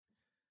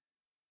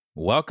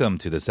Welcome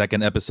to the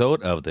second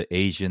episode of the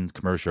Asian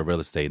Commercial Real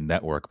Estate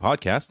Network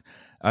podcast.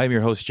 I'm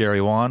your host,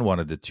 Jerry Won, one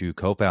of the two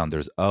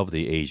co-founders of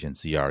the Asian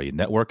CRE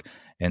Network.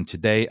 And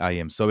today I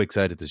am so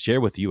excited to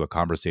share with you a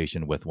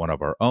conversation with one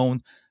of our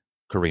own,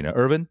 Karina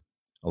Irvin,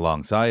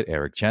 alongside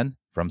Eric Chen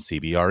from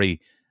CBRE.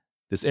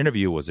 This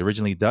interview was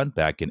originally done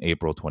back in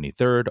April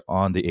 23rd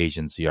on the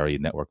Asian CRE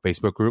Network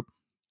Facebook group,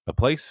 a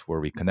place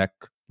where we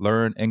connect,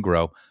 learn, and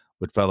grow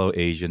with fellow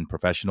Asian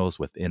professionals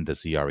within the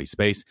CRE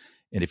space.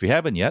 And if you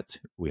haven't yet,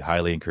 we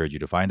highly encourage you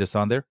to find us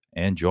on there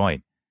and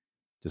join.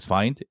 Just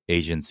find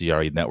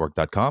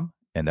asiancrenetwork.com,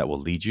 and that will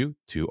lead you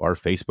to our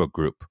Facebook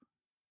group.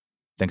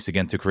 Thanks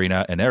again to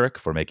Karina and Eric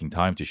for making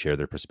time to share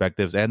their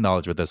perspectives and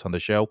knowledge with us on the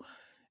show.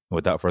 And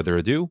without further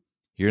ado,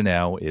 here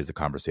now is a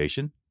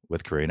conversation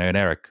with Karina and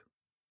Eric.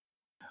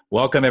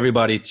 Welcome,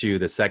 everybody, to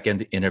the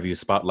second interview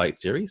spotlight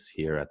series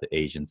here at the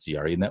Asian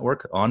CRE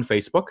Network on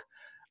Facebook.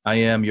 I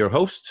am your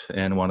host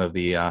and one of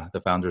the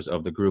founders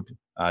of the group,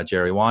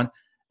 Jerry Won.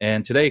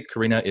 And today,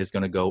 Karina is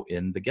going to go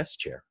in the guest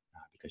chair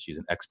because she's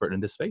an expert in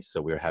this space. So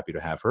we're happy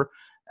to have her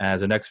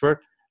as an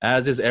expert,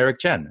 as is Eric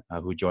Chen,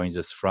 who joins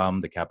us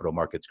from the Capital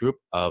Markets Group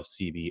of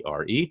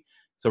CBRE.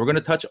 So we're going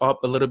to touch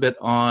up a little bit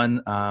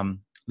on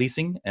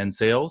leasing and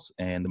sales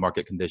and the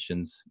market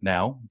conditions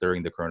now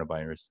during the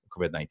coronavirus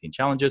COVID-19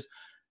 challenges,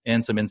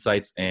 and some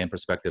insights and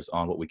perspectives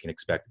on what we can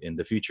expect in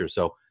the future.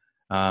 So,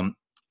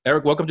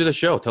 Eric, welcome to the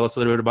show. Tell us a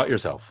little bit about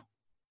yourself.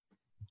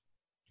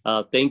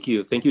 Thank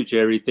you,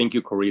 Jerry. Thank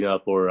you, Karina,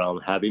 for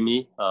having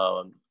me.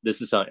 This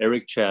is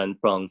Eric Chen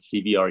from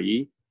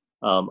CBRE.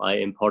 I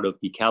am part of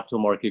the Capital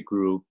Market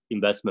Group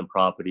investment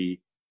property,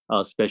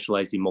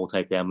 specializing in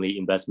multifamily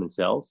investment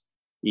sales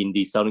in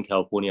the Southern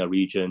California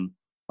region,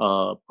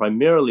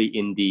 primarily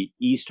in the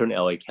Eastern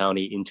LA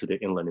County into the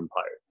Inland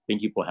Empire.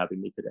 Thank you for having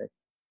me today.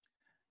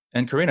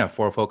 And Karina,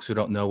 for folks who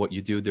don't know what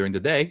you do during the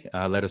day,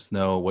 let us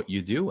know what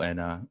you do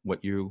and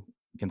what you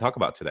can talk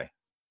about today.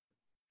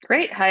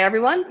 Great. Hi,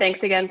 everyone.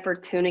 Thanks again for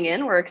tuning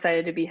in. We're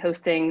excited to be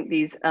hosting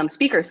these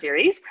speaker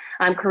series.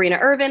 I'm Karina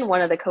Irvin,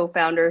 one of the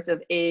co-founders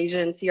of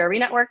Asian CRE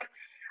Network.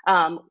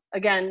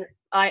 Again,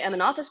 I am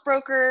an office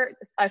broker.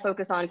 I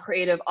focus on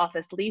creative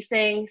office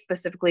leasing,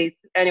 specifically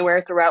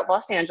anywhere throughout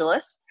Los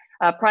Angeles.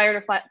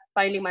 Prior to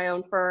finding my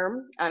own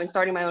firm and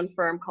starting my own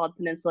firm called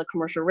Peninsula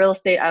Commercial Real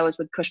Estate, I was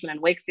with Cushman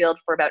 & Wakefield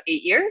for about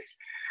 8 years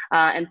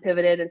and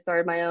pivoted and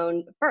started my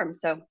own firm.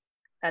 So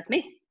that's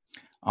me.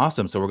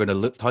 Awesome. So we're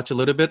going to touch a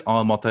little bit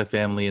on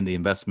multifamily and the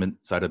investment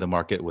side of the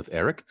market with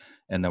Eric,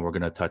 and then we're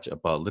going to touch a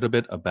little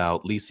bit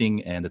about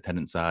leasing and the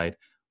tenant side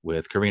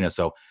with Karina.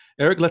 So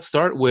Eric, let's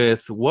start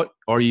with what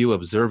are you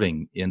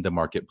observing in the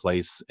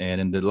marketplace and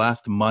in the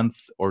last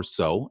month or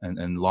so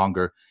and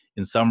longer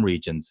in some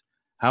regions?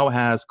 How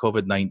has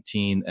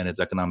COVID-19 and its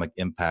economic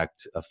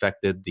impact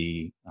affected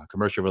the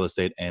commercial real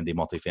estate and the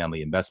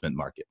multifamily investment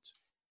market?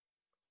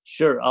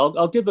 Sure.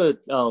 I'll give a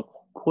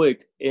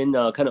quick kind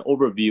of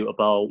overview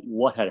about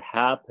what had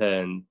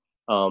happened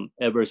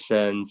ever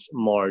since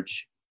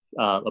March,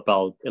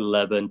 about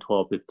 11,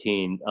 12,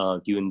 15,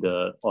 during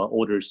the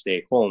order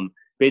stay home.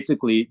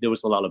 Basically, there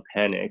was a lot of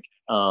panic.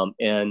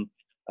 And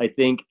I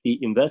think the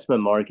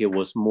investment market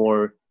was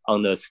more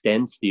on a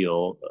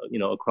standstill,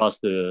 across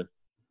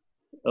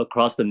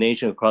the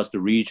nation, across the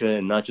region,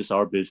 and not just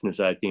our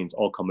business. I think it's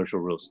all commercial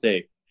real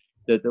estate.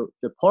 The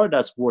part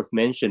that's worth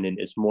mentioning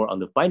is more on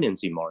the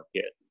financing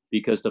market,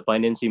 because the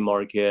financing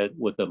market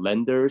with the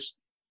lenders,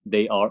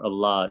 they are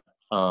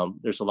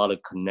there's a lot of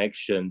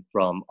connection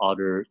from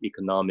other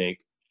economic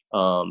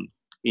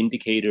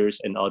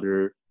indicators and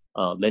other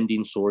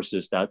lending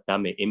sources that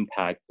may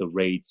impact the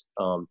rates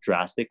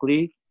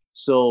drastically.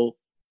 So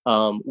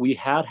we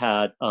had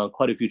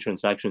quite a few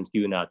transactions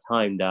during that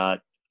time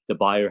that the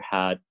buyer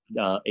had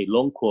a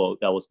loan quote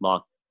that was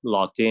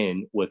locked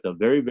in with a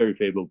very, very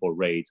favorable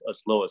rate,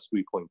 as low as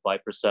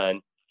 3.5%,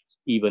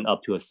 even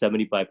up to a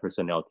 75%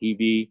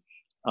 LTV.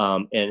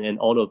 And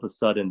all of a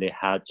sudden, they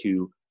had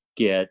to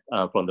get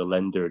from the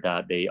lender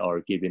that they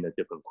are giving a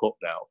different quote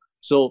now.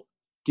 So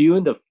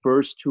during the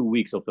first 2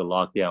 weeks of the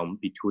lockdown,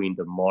 between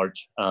the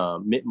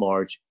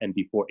mid-March and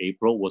before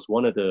April, was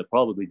one of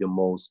probably the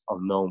most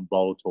unknown,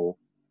 volatile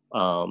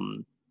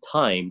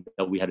time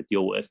that we had to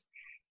deal with.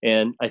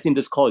 And I think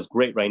this call is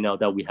great right now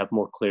that we have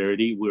more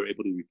clarity. We're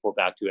able to report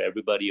back to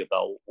everybody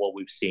about what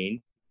we've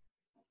seen.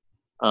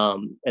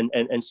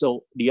 And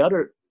so the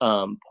other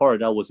part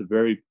that was a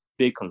very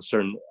big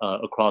concern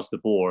across the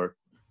board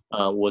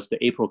was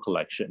the April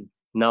collection.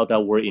 Now that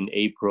we're in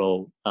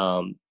April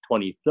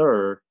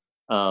 23rd,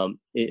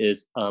 it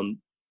is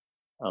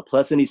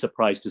pleasantly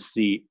surprised to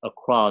see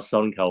across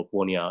Southern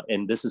California,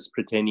 and this is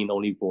pertaining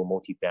only for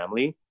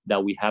multifamily,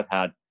 that we have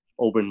had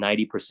over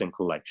 90%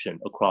 collection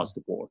across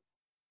the board.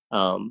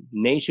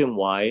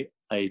 Nationwide,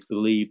 I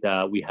believe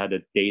that we had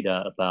a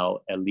data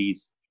about at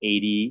least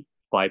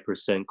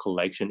 85%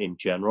 collection in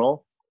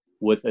general,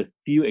 with a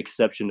few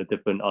exceptions of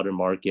different other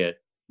market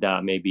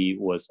that maybe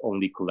was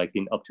only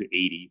collecting up to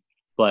 80,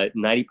 but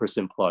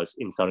 90% plus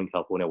in Southern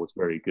California was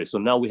very good. So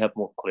now we have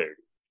more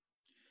clarity.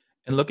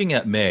 And looking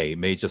at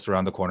May just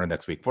around the corner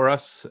next week for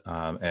us,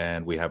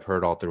 and we have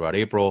heard all throughout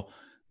April,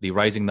 the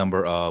rising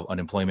number of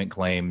unemployment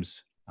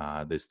claims,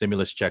 the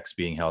stimulus checks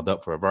being held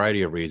up for a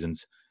variety of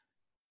reasons,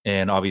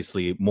 and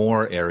obviously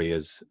more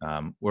areas.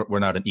 We're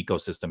not an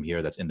ecosystem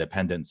here that's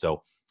independent,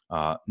 so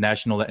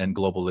national and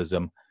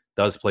globalism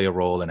does play a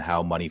role in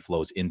how money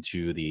flows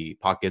into the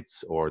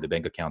pockets or the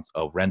bank accounts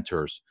of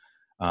renters.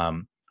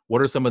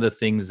 What are some of the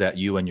things that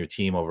you and your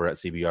team over at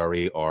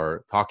CBRE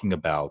are talking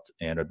about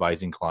and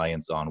advising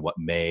clients on what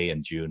May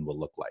and June will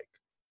look like?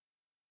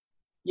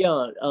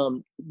 Yeah,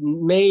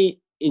 May,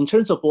 in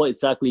terms of what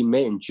exactly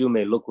May and June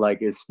may look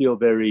like, is still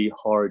very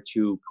hard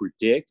to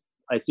predict.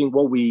 I think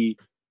what we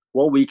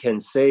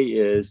can say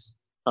is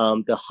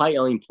the high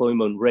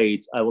unemployment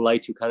rates. I would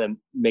like to kind of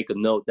make a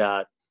note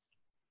that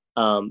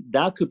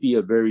that could be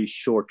a very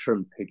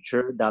short-term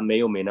picture. That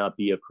may or may not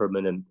be a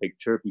permanent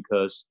picture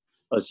because,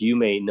 as you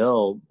may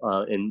know,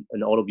 and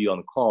all of you on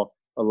the call,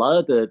 a lot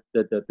of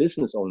the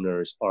business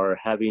owners are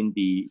having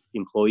the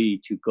employee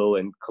to go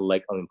and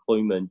collect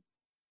unemployment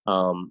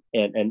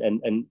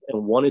and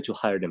wanted to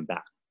hire them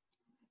back.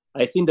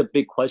 I think the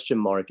big question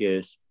mark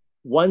is,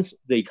 once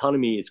the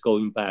economy is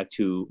going back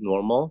to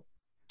normal,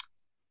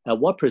 at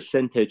what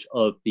percentage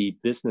of the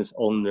business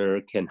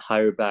owner can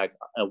hire back,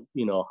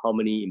 how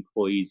many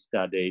employees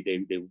that they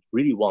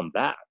really want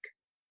back,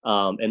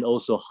 and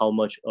also how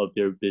much of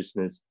their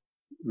business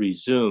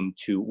resume,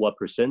 to what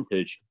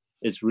percentage,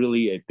 is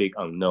really a big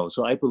unknown.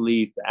 So I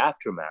believe the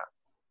aftermath,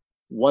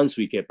 once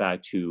we get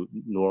back to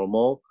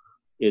normal,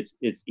 it's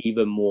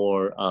even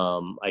more,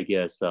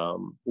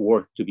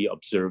 worth to be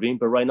observing.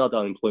 But right now, the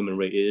unemployment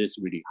rate is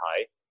really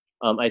high.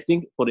 I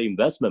think for the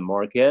investment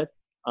market,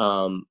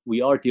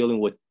 we are dealing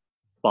with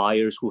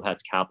buyers who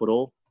has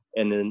capital,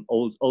 and then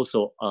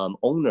also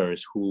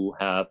owners who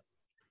have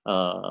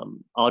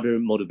other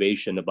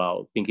motivation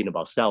about thinking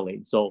about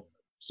selling. So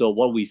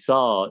what we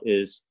saw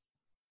is,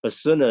 as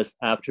soon as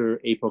after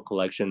April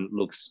collection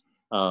looks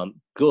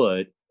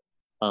good,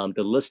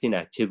 the listing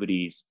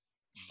activities,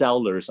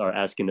 sellers are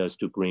asking us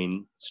to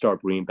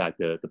start bringing back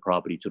the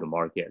property to the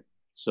market.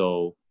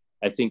 So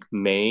I think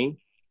May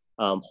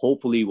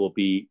hopefully will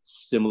be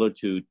similar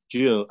to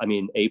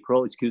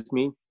April,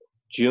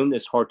 June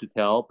is hard to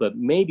tell, but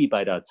maybe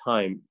by that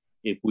time,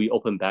 if we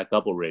open back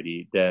up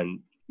already, then,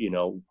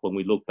 when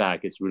we look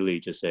back, it's really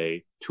just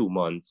a 2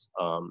 months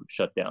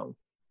shutdown.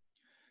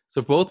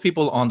 So both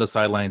people on the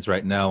sidelines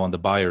right now, on the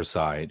buyer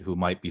side, who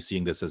might be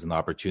seeing this as an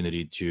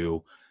opportunity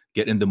to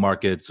get into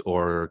markets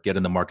or get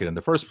in the market in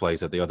the first place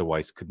that they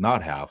otherwise could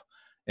not have,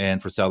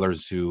 and for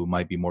sellers who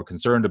might be more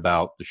concerned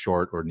about the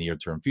short or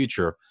near-term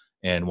future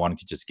and wanting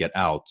to just get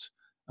out,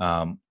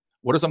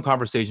 what are some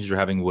conversations you're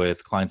having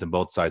with clients on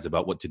both sides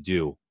about what to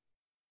do?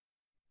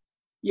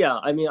 Yeah,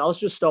 I'll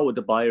just start with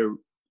the buyer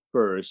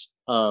first.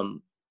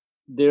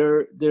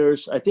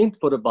 There's, I think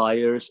for the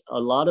buyers, a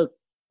lot of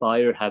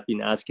buyers have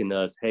been asking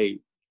us, hey,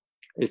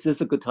 is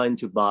this a good time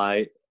to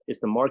buy? Is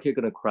the market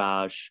going to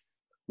crash?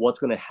 What's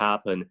going to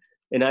happen?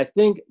 And I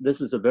think this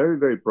is a very,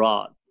 very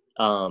broad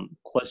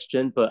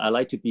question, but I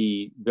like to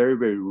be very,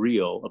 very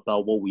real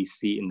about what we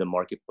see in the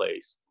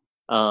marketplace.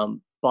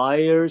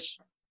 Buyers,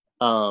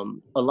 a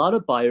lot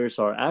of buyers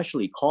are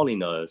actually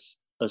calling us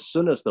as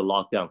soon as the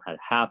lockdown had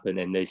happened,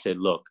 and they said,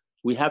 look,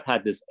 we have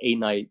had this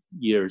 8-9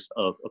 years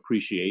of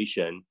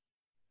appreciation.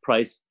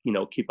 Price,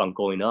 keep on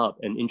going up,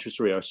 and interest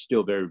rates are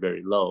still very,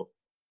 very low.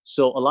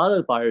 So a lot of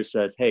the buyers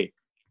says, hey,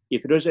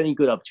 if there's any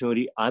good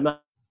opportunity, I'm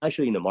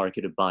actually in the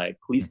market to buy.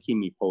 Please keep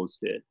me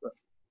posted.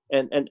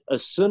 And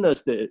as soon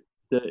as the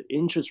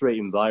interest rate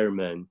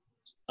environment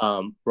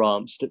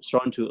from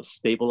starting to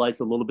stabilize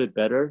a little bit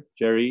better,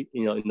 Jerry,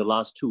 in the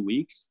last 2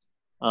 weeks,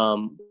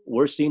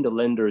 we're seeing the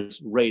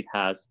lender's rate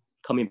has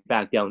coming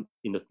back down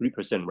in the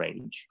 3%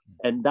 range,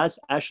 and that's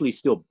actually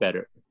still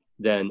better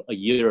than a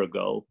year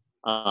ago.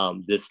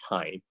 This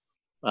time.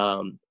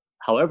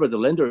 However, the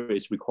lender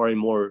is requiring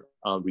more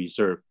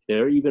reserve.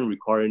 They're even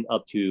requiring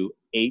up to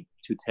 8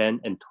 to 10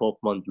 and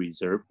 12-month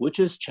reserve, which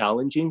is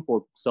challenging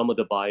for some of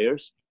the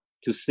buyers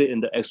to sit in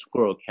the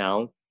escrow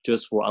account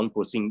just for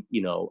unforeseen,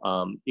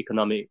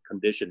 economic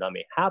condition that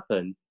may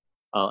happen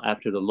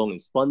after the loan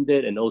is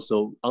funded, and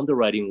also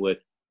underwriting with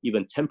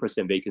even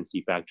 10%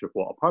 vacancy factor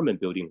for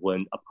apartment building,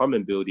 when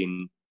apartment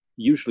building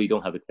usually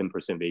don't have a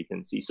 10%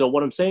 vacancy. So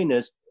what I'm saying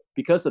is,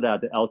 because of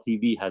that, the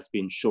LTV has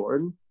been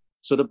shortened.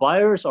 So the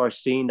buyers are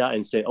seeing that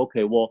and say,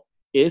 okay, well,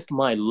 if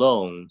my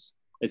loans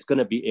is going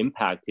to be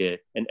impacted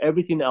and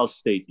everything else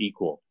stays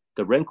equal,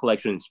 the rent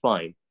collection is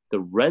fine, the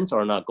rents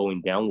are not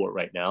going downward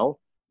right now,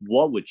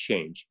 what would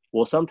change?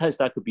 Well, sometimes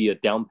that could be a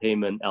down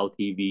payment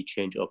LTV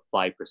change of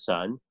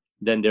 5%.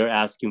 Then they're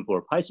asking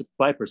for a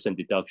 5%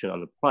 deduction on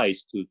the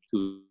price to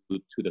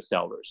the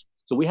sellers.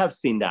 So we have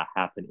seen that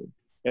happening.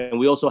 And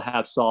we also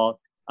have saw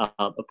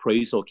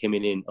appraisal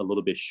coming in a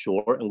little bit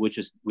short, and which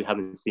is, we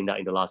haven't seen that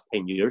in the last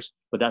 10 years,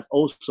 but that's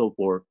also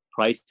for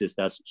prices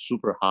that's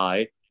super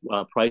high,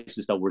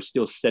 prices that were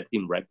still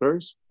setting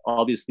records.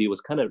 Obviously, it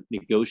was kind of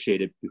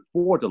negotiated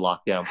before the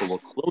lockdown, but we're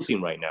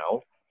closing right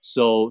now.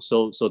 So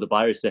the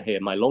buyers say, hey,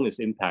 my loan is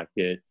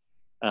impacted.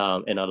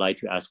 and I'd like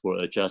to ask for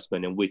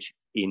adjustment, in which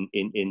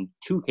in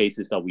two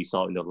cases that we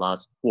saw in the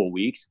last 4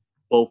 weeks,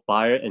 both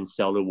buyer and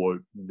seller were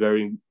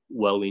very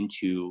willing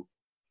to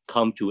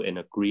come to an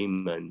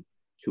agreement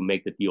to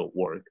make the deal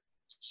work.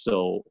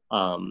 So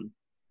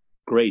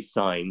great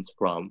signs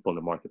from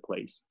the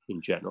marketplace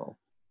in general.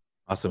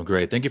 Awesome.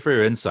 Great. Thank you for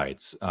your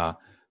insights.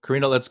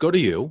 Karina, let's go to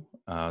you.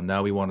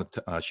 Now we want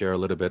to share a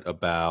little bit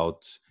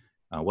about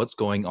what's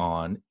going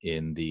on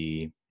in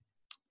the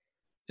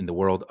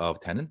world of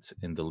tenants,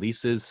 in the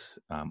leases.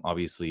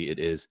 Obviously, it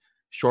is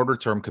shorter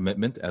term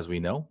commitment, as we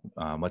know,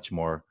 much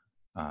more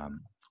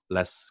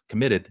less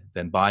committed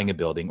than buying a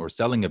building or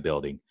selling a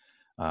building.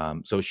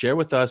 So share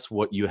with us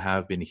what you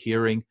have been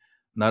hearing,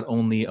 not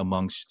only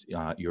amongst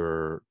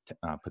your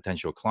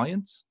potential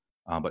clients,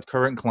 but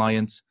current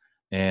clients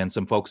and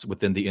some folks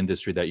within the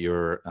industry that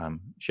you're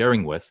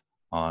sharing with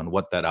on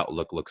what that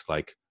outlook looks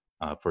like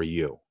for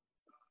you.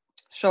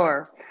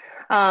 Sure.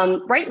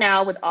 Right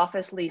now with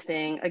office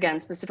leasing, again,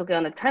 specifically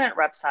on the tenant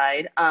rep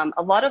side,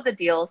 a lot of the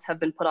deals have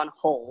been put on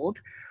hold.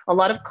 A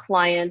lot of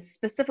clients,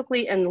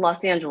 specifically in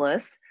Los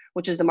Angeles,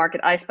 which is the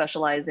market I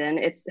specialize in,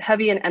 it's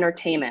heavy in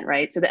entertainment,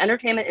 right? So the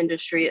entertainment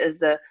industry is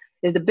the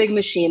big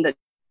machine that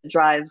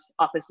drives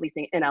office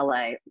leasing in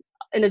LA,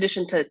 in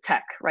addition to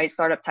tech, right?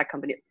 Startup tech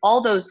companies.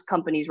 All those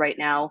companies right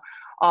now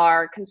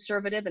are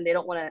conservative and they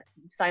don't want to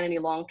sign any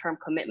long-term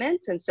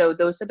commitments. And so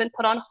those have been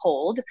put on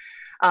hold.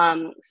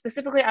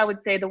 Specifically, I would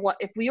say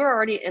if we were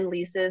already in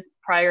leases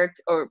prior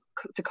to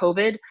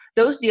COVID,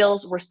 those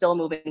deals were still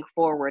moving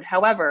forward.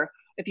 However,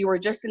 if you were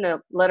just in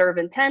the letter of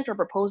intent or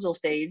proposal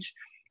stage,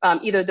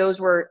 either those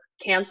were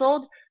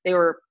canceled, they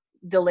were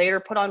delayed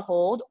or put on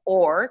hold,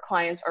 or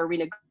clients are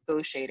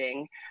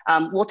renegotiating.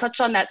 We'll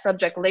touch on that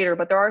subject later,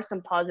 but there are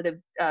some positive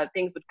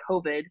things with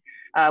COVID,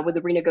 with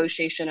the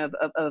renegotiation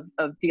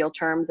of deal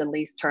terms and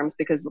lease terms,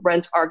 because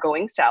rents are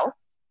going south.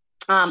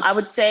 I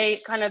would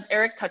say, kind of,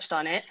 Eric touched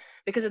on it,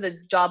 because of the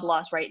job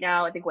loss right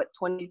now. I think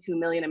 22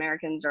 million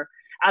Americans are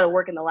out of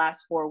work in the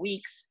last 4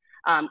 weeks.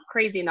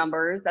 Crazy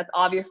numbers. That's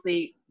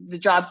obviously, the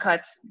job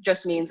cuts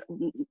just means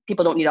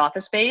people don't need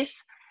office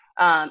space.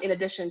 In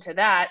addition to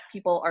that,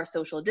 people are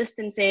social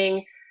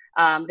distancing.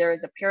 There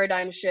is a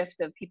paradigm shift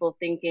of people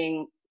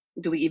thinking,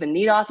 do we even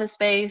need office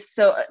space?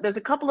 So there's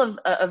a couple of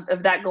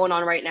that going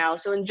on right now.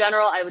 So in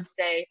general, I would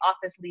say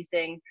office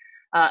leasing,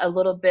 a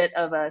little bit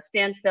of a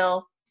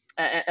standstill,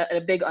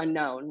 a big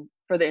unknown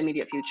for the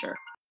immediate future.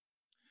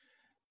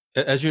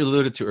 As you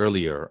alluded to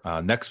earlier,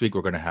 next week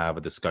we're going to have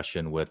a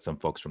discussion with some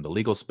folks from the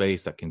legal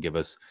space that can give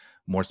us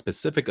more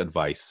specific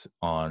advice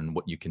on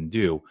what you can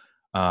do.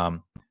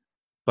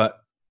 But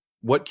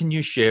what can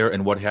you share,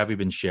 and what have you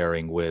been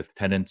sharing with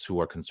tenants who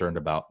are concerned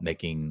about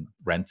making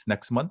rent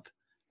next month,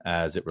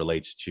 as it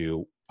relates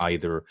to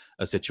either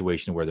a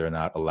situation where they're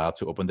not allowed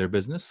to open their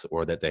business,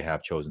 or that they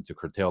have chosen to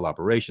curtail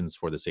operations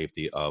for the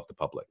safety of the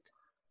public?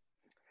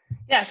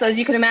 Yeah, so as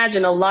you can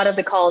imagine, a lot of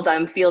the calls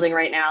I'm fielding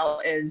right now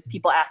is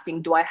people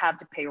asking, do I have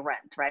to pay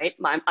rent, right?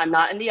 I'm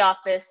not in the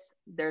office.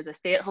 There's a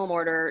stay-at-home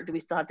order. Do we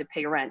still have to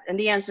pay rent? And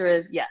the answer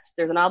is yes.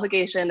 There's an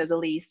obligation. There's a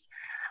lease.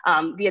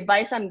 The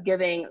advice I'm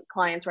giving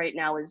clients right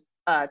now is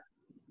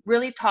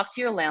really talk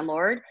to your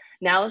landlord.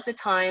 Now is the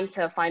time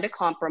to find a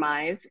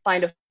compromise,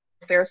 find a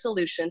fair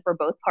solution for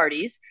both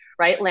parties,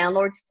 right?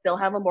 Landlords still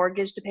have a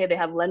mortgage to pay. They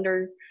have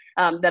lenders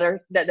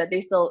that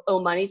they still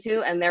owe money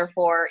to, and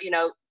therefore,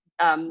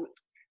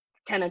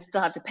 tenants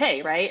still have to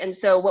pay, right? And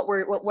so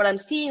what I'm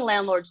seeing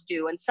landlords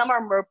do, and some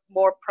are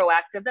more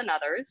proactive than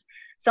others.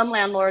 Some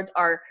landlords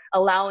are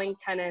allowing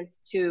tenants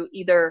to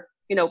either,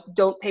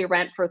 don't pay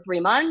rent for 3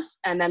 months,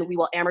 and then we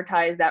will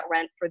amortize that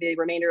rent for the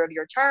remainder of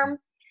your term.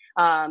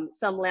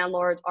 Some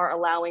landlords are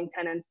allowing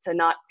tenants to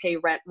not pay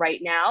rent right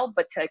now,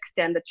 but to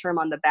extend the term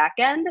on the back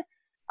end.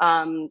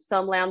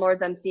 Some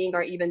landlords I'm seeing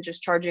are even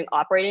just charging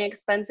operating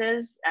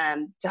expenses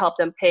to help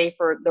them pay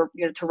for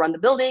to run the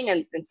building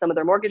and some of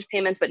their mortgage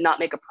payments, but not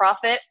make a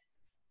profit.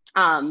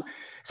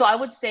 So I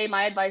would say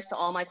my advice to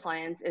all my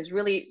clients is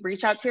really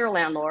reach out to your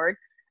landlord.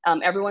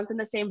 Everyone's in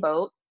the same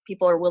boat.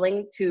 People are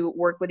willing to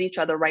work with each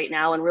other right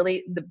now. And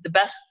really the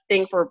best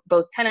thing for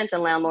both tenants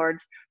and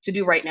landlords to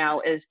do right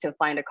now is to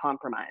find a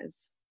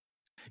compromise.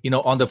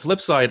 On the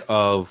flip side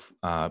of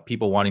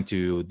people wanting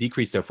to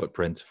decrease their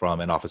footprint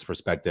from an office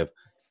perspective,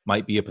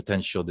 might be a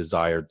potential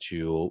desire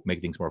to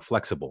make things more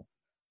flexible.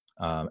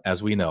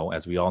 As we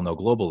all know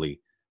globally,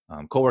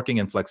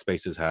 co-working and flex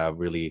spaces have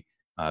really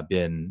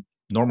been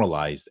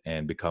normalized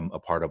and become a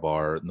part of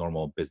our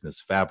normal business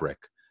fabric.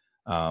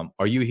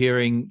 Are you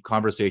hearing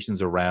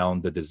conversations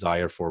around the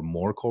desire for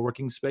more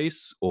co-working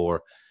space,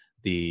 or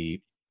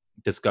the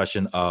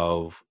discussion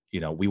of,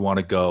 we want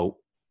to go,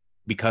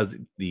 because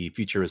the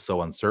future is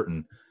so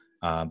uncertain,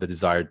 the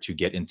desire to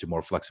get into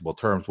more flexible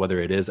terms, whether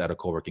it is at a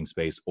co-working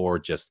space or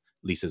just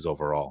leases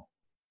overall?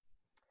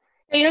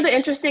 The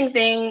interesting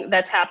thing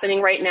that's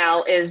happening right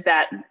now is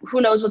that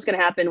who knows what's going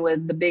to happen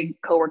with the big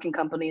co-working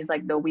companies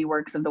like the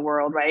WeWorks of the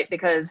world, right?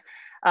 Because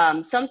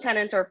Some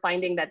tenants are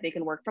finding that they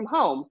can work from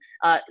home.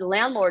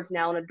 Landlords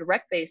now on a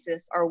direct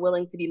basis are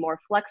willing to be more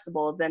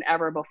flexible than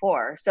ever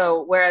before.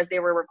 So whereas they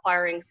were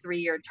requiring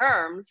 3-year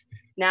terms,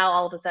 now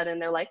all of a sudden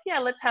they're like, yeah,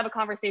 let's have a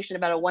conversation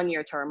about a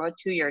 1-year term or a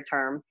 2-year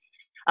term,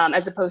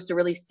 as opposed to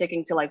really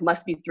sticking to like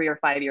must be 3 or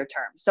 5-year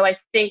terms. So I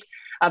think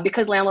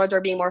because landlords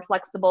are being more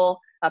flexible,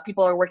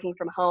 people are working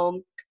from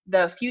home,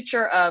 the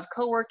future of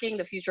co-working,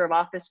 the future of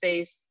office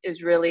space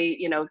is really,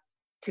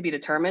 to be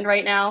determined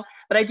right now.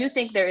 But I do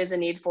think there is a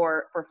need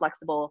for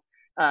flexible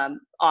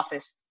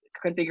office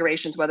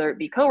configurations, whether it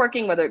be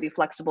co-working, whether it be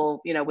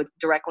flexible, with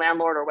direct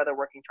landlord, or whether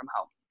working from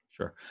home.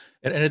 Sure.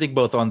 And I think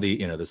both on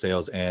the, the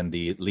sales and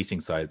the leasing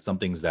side, some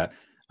things that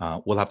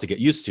we'll have to get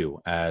used to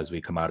as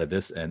we come out of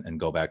this and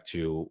go back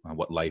to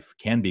what life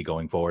can be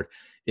going forward,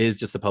 is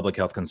just the public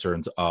health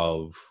concerns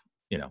of,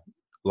 a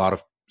lot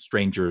of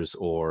strangers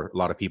or a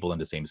lot of people in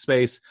the same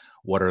space.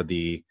 What are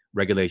the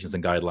regulations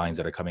and guidelines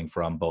that are coming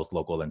from both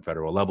local and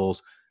federal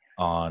levels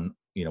on,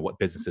 what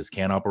businesses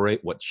can operate,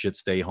 what should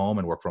stay home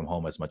and work from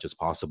home as much as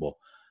possible.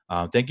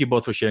 Thank you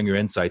both for sharing your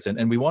insights.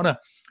 And we want to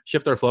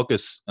shift our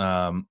focus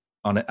on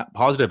a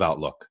positive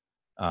outlook,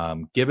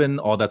 given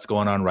all that's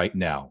going on right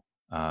now.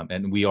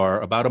 And we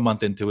are about a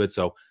month into it.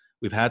 So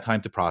we've had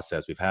time to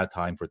process. We've had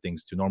time for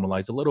things to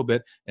normalize a little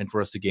bit and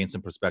for us to gain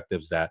some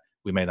perspectives that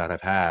we may not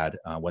have had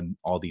when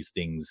all these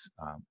things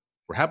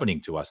were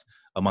happening to us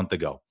a month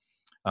ago.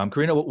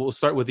 Karina, we'll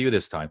start with you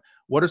this time.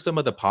 What are some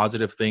of the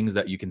positive things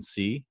that you can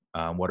see?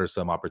 What are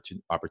some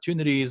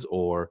opportunities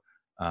or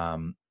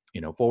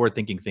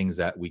forward-thinking things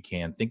that we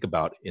can think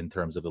about in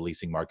terms of the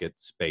leasing market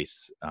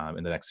space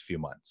in the next few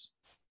months?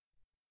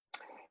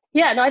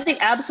 Yeah, no, I think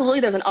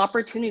absolutely there's an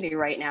opportunity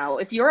right now.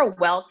 If you're a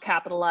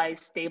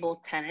well-capitalized,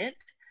 stable tenant,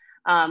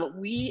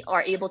 we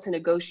are able to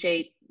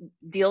negotiate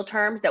deal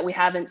terms that we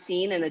haven't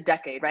seen in a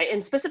decade, right?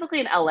 And specifically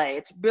in LA,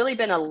 it's really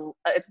been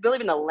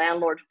a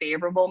landlord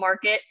favorable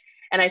market.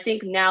 And I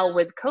think now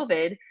with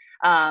COVID,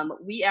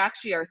 we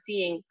actually are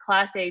seeing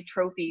Class A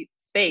trophy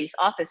space,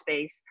 office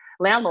space,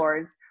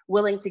 landlords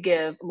willing to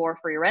give more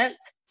free rent,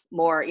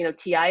 more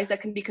TIs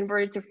that can be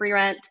converted to free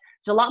rent.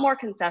 There's a lot more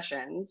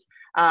concessions.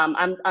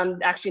 I'm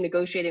actually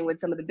negotiating with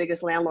some of the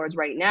biggest landlords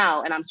right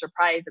now, and I'm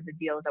surprised at the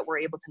deals that we're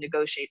able to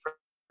negotiate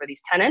for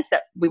these tenants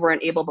that we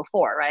weren't able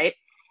before, right?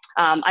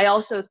 I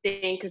also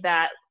think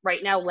that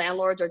right now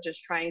landlords are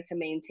just trying to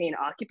maintain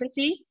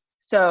occupancy.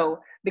 So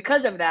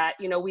because of that,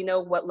 we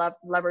know what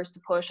levers to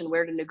push and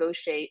where to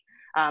negotiate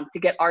to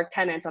get our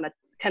tenants on a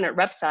tenant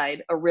rep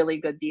side a really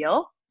good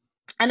deal.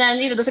 And then,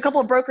 there's a couple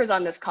of brokers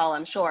on this call,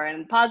 I'm sure.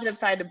 And positive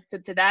side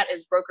to that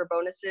is broker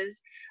bonuses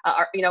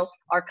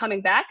are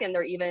coming back, and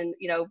they're even,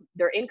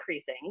 they're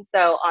increasing.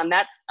 So on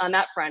that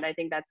front, I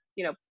think that's,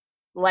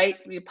 light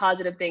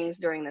positive things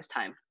during this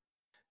time.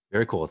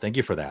 Very cool. Thank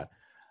you for that.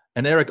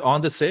 And Eric, on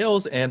the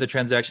sales and the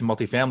transaction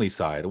multifamily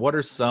side, what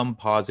are some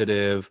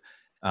positive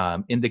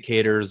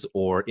indicators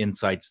or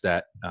insights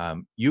that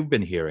you've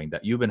been hearing,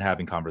 that you've been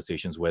having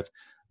conversations with,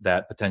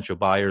 that potential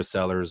buyers,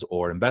 sellers,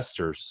 or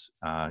investors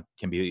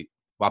can be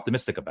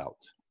optimistic about?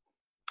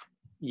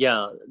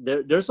 Yeah,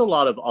 there's a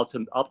lot of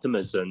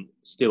optimism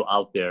still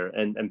out there,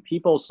 and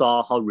people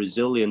saw how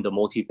resilient the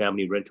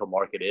multifamily rental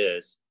market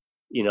is,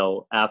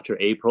 after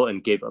April,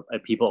 and gave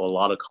people a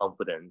lot of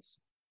confidence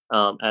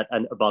at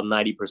about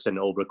 90%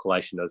 over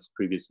collection as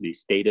previously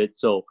stated.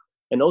 So,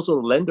 and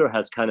also the lender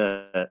has kind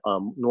of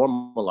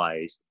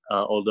normalized,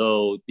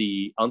 although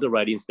the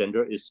underwriting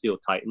standard is still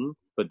tightened,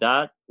 but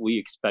that we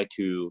expect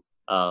to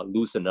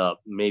loosen up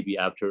maybe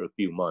after a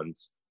few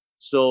months.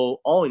 So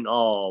all in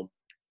all,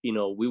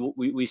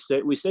 we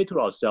say to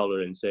our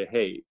seller and say,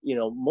 hey,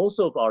 most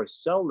of our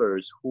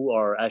sellers who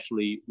are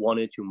actually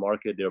wanting to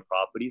market their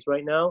properties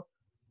right now,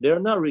 they're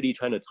not really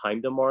trying to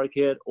time the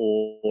market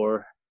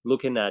or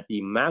looking at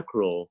the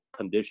macro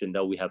condition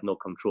that we have no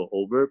control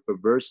over, but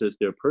versus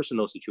their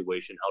personal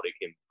situation, how they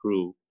can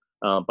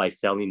improve by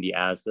selling the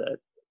asset.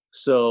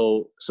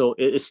 So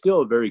it is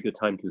still a very good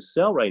time to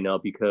sell right now,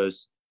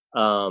 because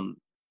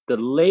the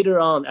later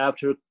on,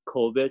 after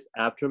COVID's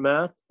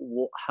aftermath,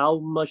 how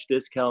much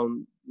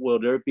discount will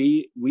there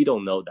be? We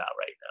don't know that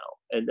right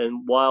now. And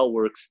then while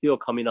we're still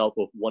coming out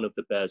with one of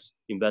the best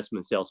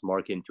investment sales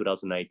market in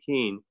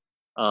 2019,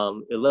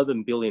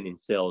 11 billion in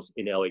sales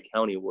in LA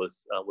County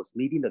was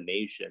leading the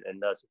nation,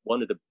 and that's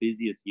one of the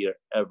busiest year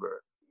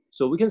ever.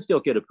 So we can still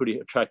get a pretty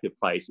attractive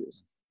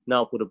prices.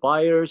 Now for the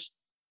buyers,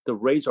 the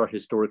rates are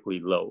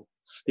historically low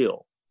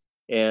still,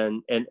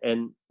 and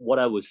what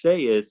I would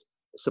say is,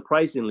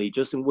 surprisingly,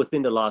 just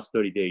within the last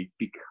 30 days,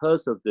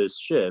 because of this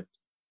shift,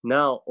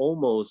 now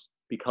almost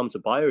becomes a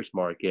buyer's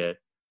market.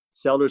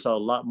 Sellers are a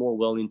lot more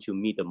willing to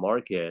meet the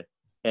market,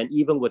 and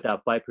even with that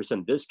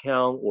 5%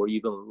 discount, or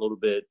even a little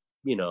bit,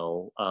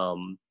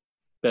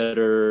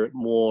 better,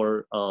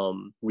 more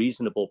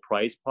reasonable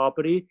price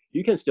property,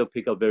 you can still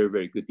pick up very,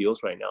 very good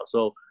deals right now.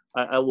 So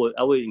I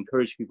would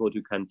encourage people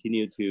to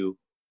continue to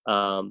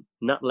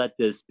not let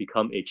this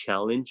become a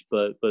challenge,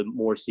 but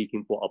more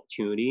seeking for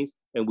opportunities,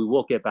 and we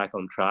will get back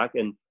on track,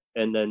 and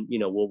then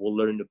we'll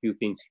learn a few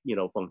things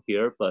from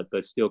here, but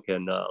still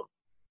can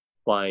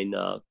find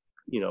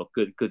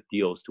good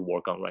deals to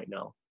work on right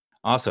now.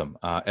 Awesome.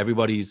 If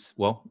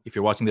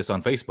you're watching this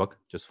on Facebook,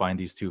 just find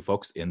these two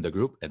folks in the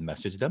group and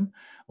message them,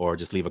 or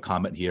just leave a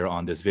comment here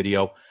on this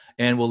video,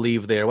 and we'll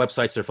leave their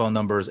websites, their phone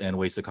numbers, and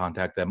ways to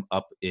contact them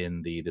up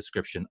in the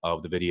description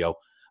of the video.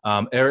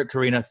 Eric,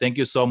 Karina, thank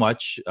you so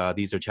much.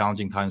 These are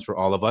challenging times for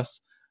all of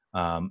us,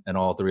 and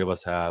all three of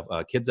us have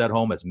kids at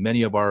home, as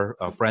many of our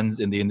friends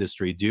in the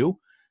industry do.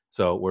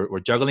 So we're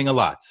juggling a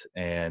lot,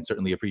 and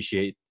certainly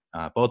appreciate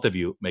both of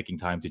you making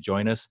time to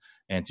join us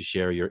and to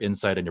share your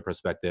insight and your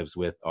perspectives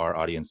with our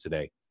audience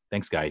today.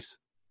 Thanks, guys.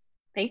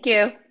 Thank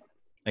you.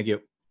 Thank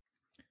you.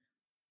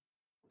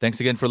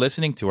 Thanks again for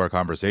listening to our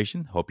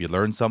conversation. Hope you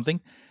learned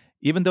something.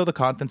 Even though the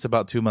content's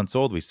about 2 months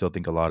old, we still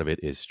think a lot of it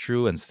is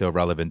true and still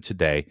relevant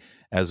today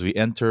as we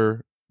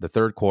enter the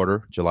third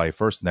quarter, July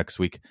 1st next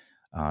week.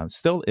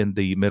 Still in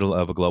the middle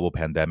of a global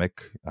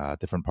pandemic.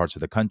 Different parts of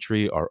the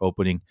country are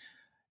opening.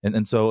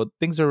 And so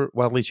things are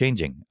wildly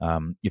changing.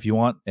 If you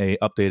want a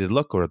updated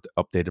look or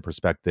updated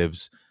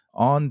perspectives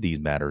on these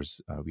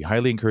matters, we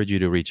highly encourage you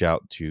to reach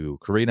out to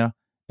Karina,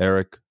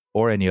 Eric,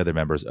 or any other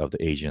members of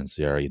the Asian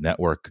CRE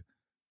Network.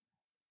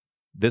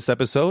 This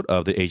episode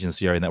of the Asian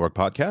CRE Network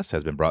podcast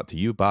has been brought to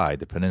you by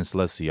the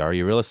Peninsula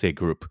CRE Real Estate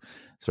Group,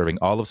 serving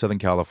all of Southern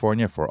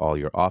California for all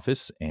your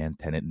office and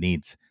tenant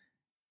needs.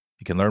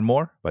 You can learn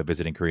more by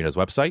visiting Karina's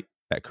website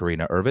at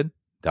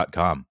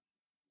karinairvin.com.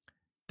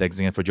 Thanks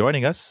again for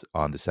joining us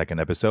on the second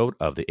episode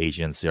of the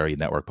Asian CRE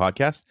Network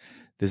podcast.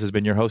 This has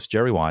been your host,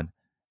 Jerry Won,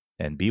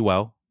 and be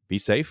well, be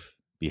safe,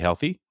 be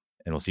healthy,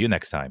 and we'll see you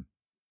next time.